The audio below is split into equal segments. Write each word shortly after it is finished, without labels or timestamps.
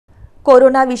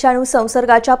Corona विषाणू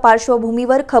संसर्गाच्या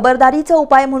पार्श्वभूमीवर खबरदारीचा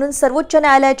उपाय म्हणून सर्वोच्च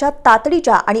न्यायालयाच्या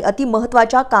तातडीच्या आणि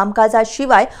अतिमहत्त्वाच्या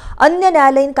कामकाजाशिवाय अन्य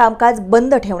न्यायालयीन कामकाज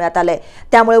बंद ठेवण्यात आलंय।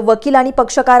 त्यामुळे वकील आणि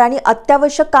पक्षकारांनी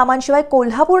अत्यावश्यक कामांशिवाय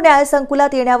कोल्हापूर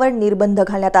न्यायसंकुलात येण्यावर निर्बंध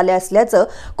घालण्यात आले असल्याचं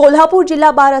कोल्हापूर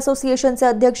जिल्हा बार असोसिएशनचे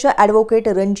अध्यक्ष ॲडव्होकेट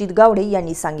रणजित गावडे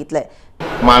यांनी सांगितलंय।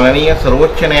 माननीय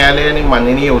सर्वोच्च न्यायालय आणि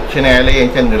माननीय उच्च न्यायालय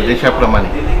यांच्या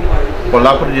निर्देशाप्रमाणे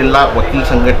कोल्हापूर जिल्हा वकील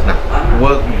संघटना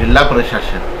व जिल्हा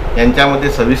प्रशासन यांच्यामध्ये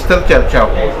सविस्तर चर्चा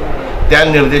हो त्या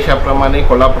निर्देशाप्रमाणे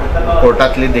कोल्हापूर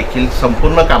कोर्टातले देखील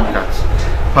संपूर्ण कामकाज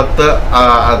फक्त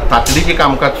तातडीचे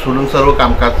कामकाज सोडून सर्व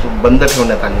कामकाज बंद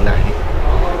ठेवण्यात आलेलं आहे।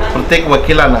 प्रत्येक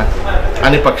वकिलांना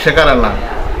आणि पक्षकारांना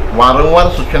वारंवार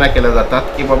सूचना केल्या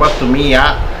जातात की बाबा तुम्ही या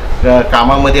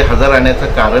कामामध्ये हजर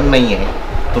राहण्याचं कारण नाही आहे,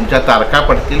 तुमच्या तारखा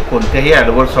पडतील, कोणत्याही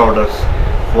ॲडव्हर्स ऑर्डर्स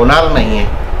होणार नाही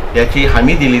आहे याची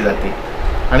हमी दिली जाते।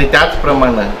 आणि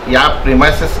त्याचप्रमाणे या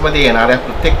प्रिमायसेसमध्ये येणाऱ्या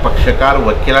प्रत्येक पक्षकार,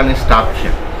 वकील आणि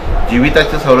स्टाफच्या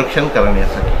जीविताचे संरक्षण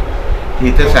करण्यासाठी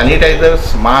इथे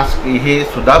सॅनिटायझर्स, मास्क हे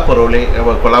सुद्धा पुरवले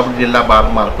कोल्हापूर जिल्हा बार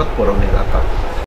मार्फत पुरवले जातात।